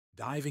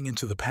Diving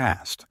into the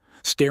past,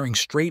 staring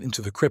straight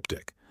into the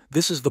cryptic,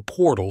 this is the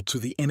portal to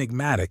the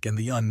enigmatic and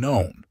the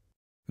unknown.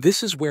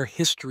 This is where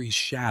history's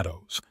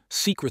shadows,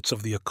 secrets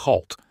of the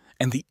occult,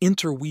 and the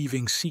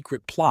interweaving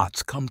secret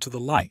plots come to the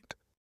light.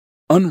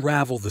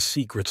 Unravel the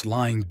secrets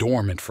lying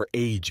dormant for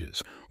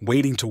ages,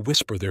 waiting to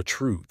whisper their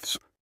truths.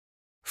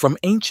 From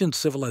ancient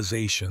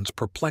civilizations'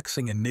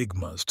 perplexing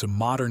enigmas to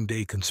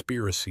modern-day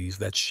conspiracies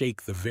that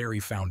shake the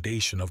very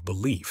foundation of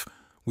belief,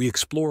 we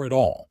explore it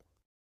all.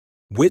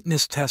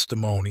 Witness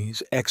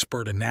testimonies,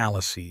 expert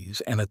analyses,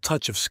 and a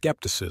touch of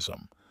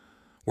skepticism.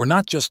 We're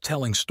not just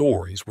telling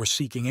stories, we're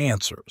seeking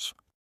answers.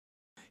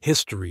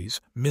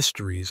 Histories,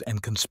 mysteries,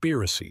 and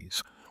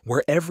conspiracies,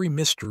 where every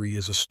mystery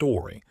is a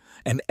story,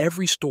 and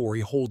every story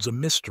holds a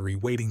mystery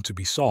waiting to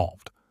be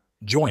solved.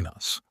 Join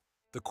us.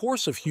 The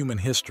course of human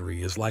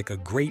history is like a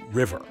great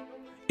river.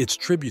 Its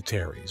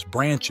tributaries,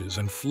 branches,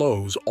 and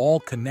flows all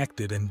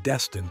connected and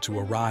destined to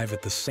arrive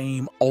at the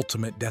same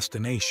ultimate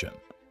destination.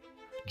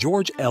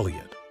 George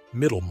Eliot,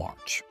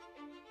 Middlemarch.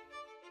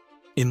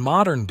 In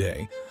modern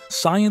day,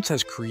 science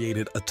has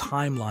created a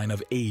timeline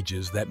of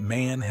ages that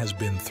man has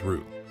been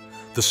through.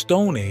 The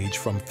Stone Age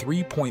from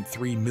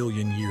 3.3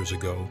 million years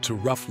ago to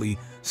roughly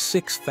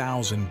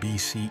 6,000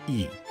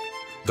 BCE.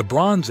 The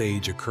Bronze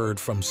Age occurred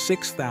from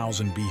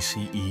 6,000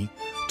 BCE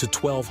to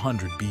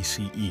 1200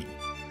 BCE.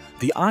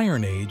 The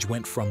Iron Age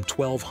went from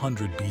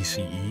 1200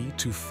 BCE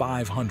to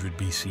 500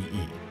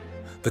 BCE.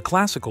 The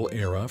Classical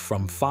Era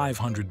from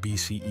 500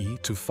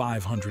 BCE to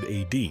 500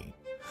 AD.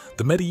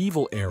 The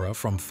Medieval Era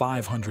from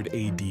 500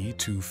 AD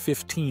to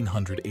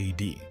 1500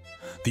 AD.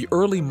 The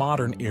Early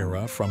Modern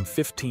Era from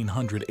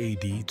 1500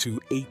 AD to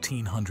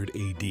 1800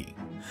 AD.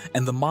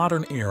 And the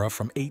Modern Era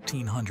from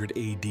 1800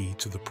 AD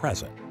to the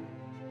present.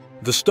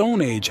 The Stone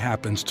Age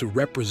happens to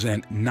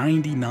represent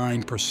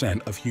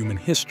 99% of human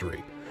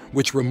history,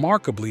 which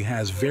remarkably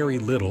has very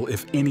little,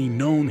 if any,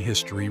 known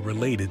history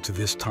related to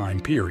this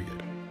time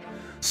period.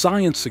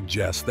 Science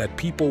suggests that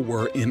people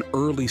were in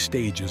early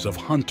stages of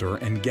hunter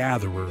and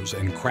gatherers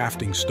and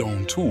crafting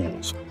stone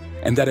tools,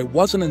 and that it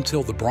wasn't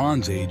until the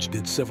Bronze Age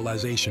did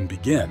civilization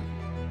begin.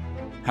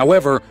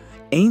 However,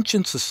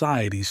 ancient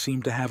societies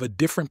seem to have a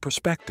different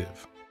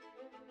perspective.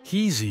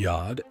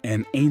 Hesiod,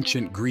 an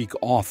ancient Greek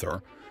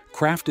author,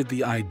 crafted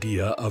the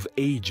idea of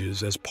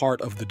ages as part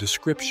of the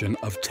description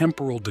of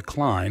temporal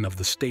decline of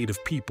the state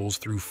of peoples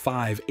through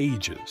 5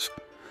 ages.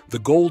 The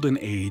Golden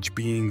Age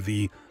being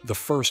the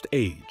first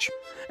age,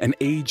 an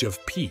age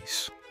of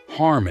peace,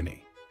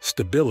 harmony,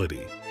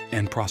 stability,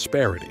 and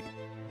prosperity.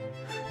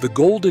 The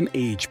Golden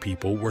Age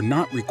people were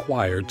not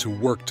required to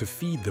work to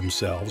feed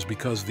themselves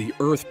because the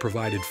earth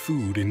provided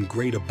food in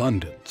great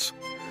abundance.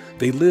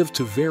 They lived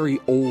to very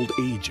old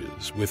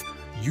ages with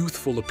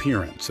youthful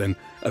appearance and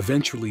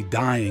eventually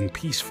dying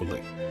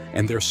peacefully,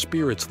 and their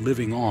spirits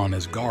living on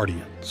as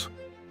guardians.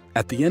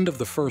 At the end of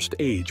the first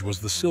age was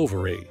the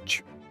Silver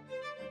Age.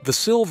 The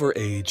Silver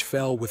Age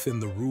fell within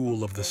the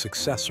rule of the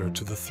successor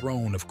to the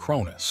throne of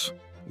Cronus,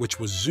 which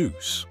was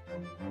Zeus.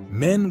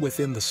 Men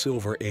within the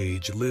Silver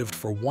Age lived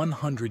for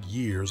 100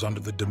 years under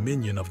the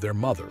dominion of their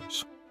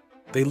mothers.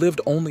 They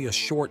lived only a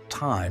short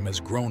time as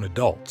grown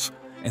adults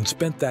and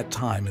spent that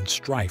time in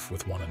strife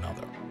with one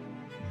another.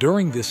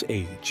 During this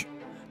age,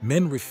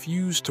 men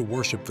refused to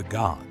worship the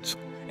gods,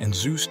 and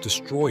Zeus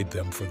destroyed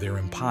them for their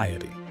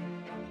impiety.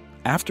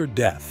 After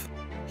death,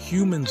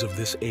 humans of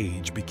this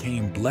age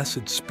became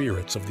blessed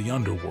spirits of the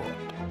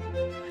underworld.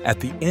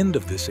 At the end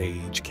of this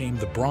age came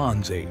the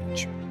Bronze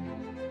Age.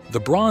 The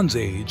Bronze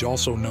Age,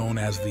 also known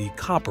as the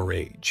Copper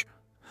Age.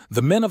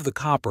 The men of the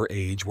Copper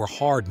Age were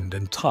hardened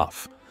and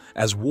tough,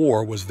 as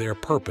war was their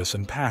purpose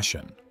and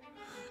passion.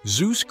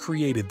 Zeus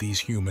created these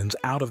humans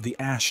out of the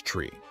ash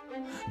tree.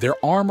 Their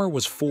armor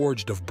was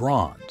forged of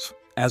bronze,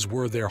 as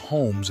were their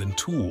homes and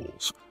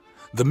tools.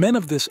 The men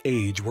of this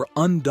age were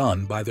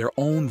undone by their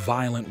own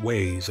violent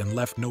ways and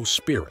left no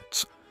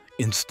spirits.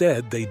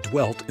 Instead, they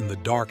dwelt in the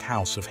dark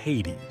house of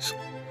Hades.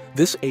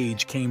 This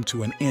age came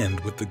to an end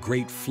with the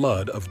great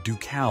flood of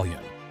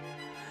Deucalion.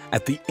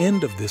 At the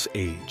end of this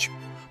age,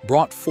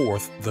 brought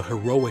forth the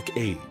Heroic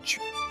Age.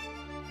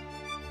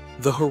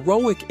 The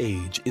Heroic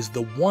Age is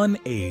the one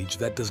age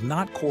that does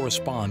not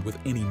correspond with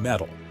any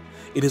metal.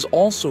 It is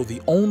also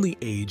the only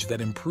age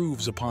that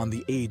improves upon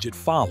the age it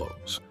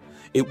follows.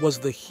 It was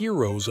the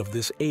heroes of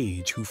this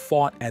age who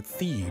fought at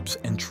Thebes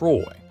and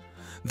Troy.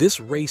 This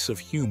race of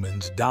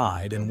humans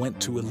died and went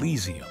to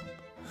Elysium.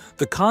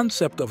 The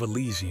concept of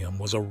Elysium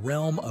was a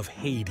realm of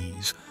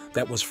Hades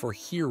that was for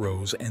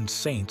heroes and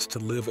saints to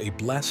live a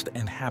blessed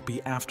and happy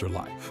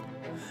afterlife.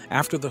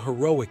 After the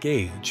Heroic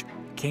Age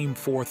came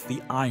forth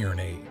the Iron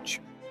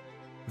Age.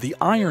 The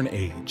Iron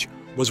Age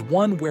was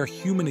one where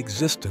human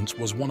existence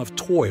was one of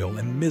toil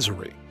and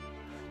misery.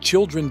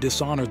 Children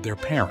dishonored their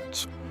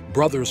parents,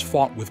 brothers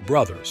fought with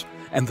brothers,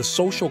 and the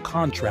social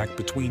contract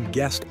between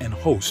guest and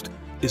host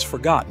is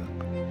forgotten.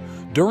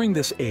 During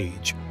this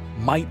age,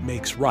 might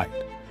makes right,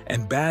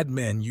 and bad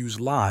men use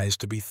lies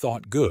to be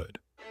thought good.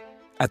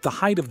 At the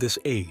height of this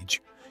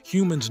age,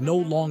 humans no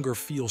longer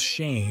feel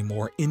shame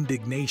or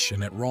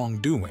indignation at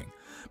wrongdoing,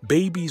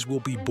 Babies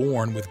will be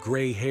born with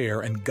gray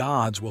hair and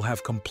gods will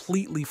have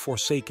completely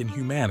forsaken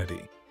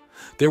humanity.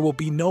 There will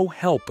be no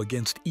help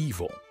against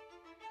evil.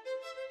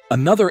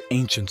 Another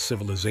ancient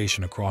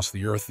civilization across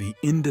the earth, the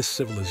Indus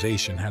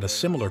civilization, had a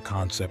similar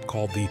concept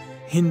called the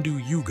Hindu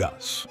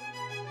Yugas.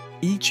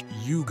 Each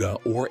yuga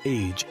or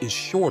age is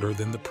shorter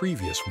than the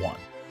previous one,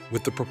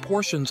 with the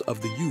proportions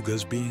of the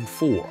yugas being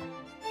 4,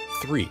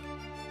 3,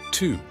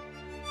 2,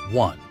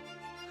 1.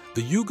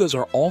 The yugas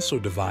are also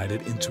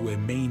divided into a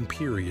main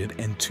period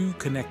and 2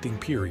 connecting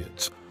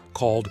periods,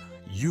 called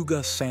Yuga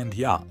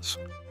Sandhyas.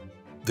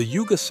 The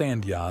Yuga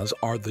Sandhyas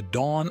are the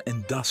dawn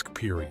and dusk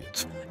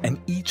periods, and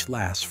each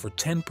lasts for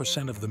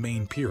 10% of the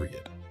main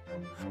period.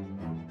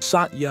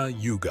 Satya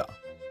Yuga,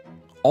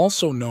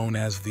 also known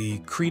as the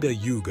Krita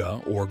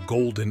Yuga or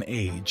Golden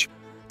Age,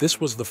 this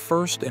was the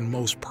first and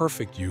most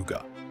perfect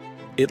yuga.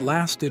 It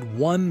lasted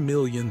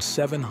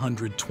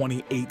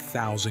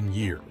 1,728,000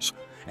 years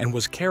and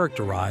was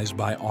characterized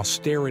by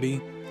austerity,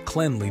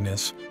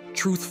 cleanliness,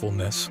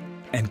 truthfulness,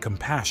 and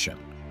compassion.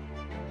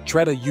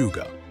 Treta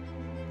Yuga,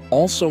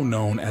 also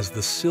known as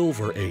the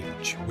Silver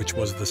Age, which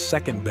was the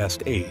second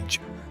best age,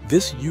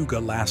 this yuga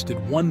lasted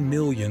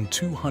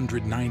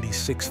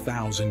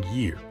 1,296,000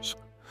 years.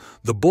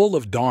 The bull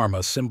of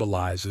Dharma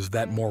symbolizes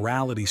that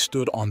morality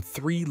stood on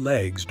 3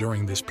 legs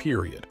during this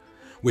period,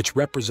 which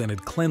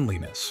represented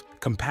cleanliness,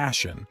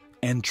 compassion,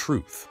 and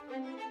truth.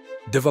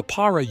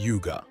 Dvapara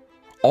Yuga,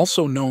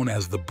 also known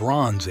as the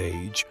Bronze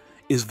Age,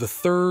 is the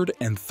third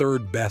and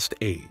third best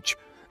age.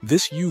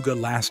 This yuga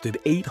lasted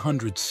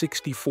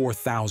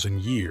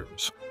 864,000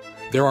 years.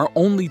 There are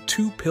only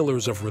 2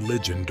 pillars of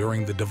religion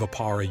during the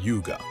Dvapara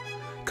Yuga.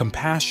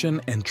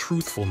 Compassion and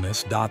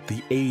truthfulness dot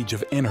the age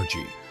of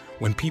energy,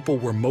 when people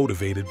were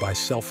motivated by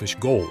selfish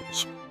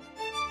goals.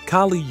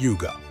 Kali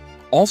Yuga,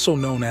 also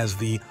known as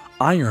the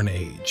Iron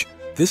Age,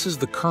 this is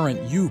the current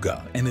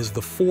yuga and is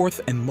the 4th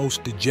and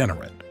most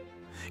degenerate.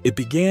 It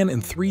began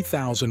in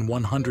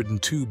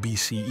 3102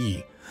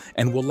 BCE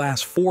and will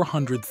last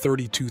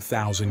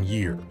 432,000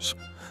 years,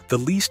 the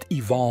least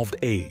evolved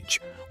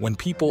age, when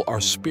people are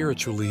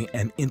spiritually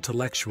and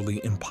intellectually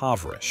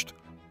impoverished.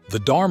 The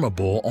Dharma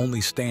bull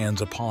only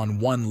stands upon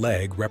 1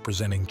 leg,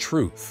 representing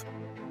truth.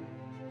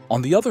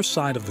 On the other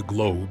side of the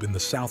globe, in the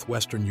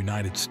southwestern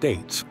United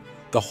States,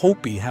 the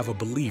Hopi have a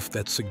belief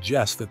that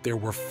suggests that there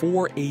were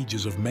 4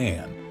 ages of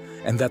man,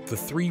 and that the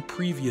 3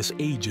 previous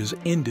ages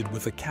ended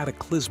with a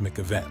cataclysmic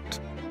event.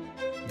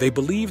 They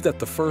believe that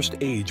the first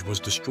age was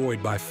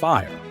destroyed by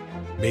fire,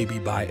 maybe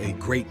by a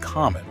great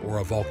comet or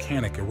a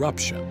volcanic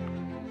eruption.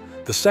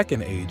 The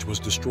second age was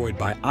destroyed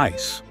by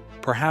ice,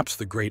 perhaps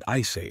the Great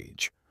Ice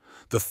Age.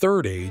 The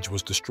third age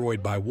was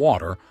destroyed by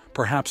water,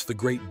 perhaps the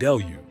Great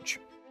Deluge.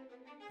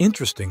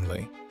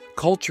 Interestingly,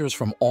 cultures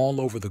from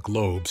all over the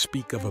globe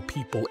speak of a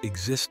people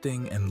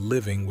existing and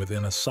living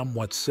within a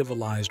somewhat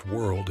civilized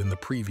world in the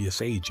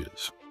previous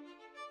ages.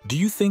 Do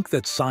you think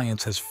that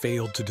science has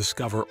failed to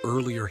discover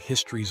earlier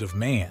histories of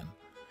man?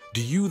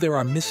 There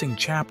are missing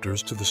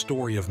chapters to the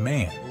story of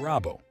man?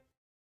 Bravo.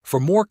 For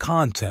more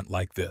content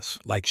like this,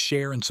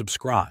 share, and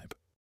subscribe.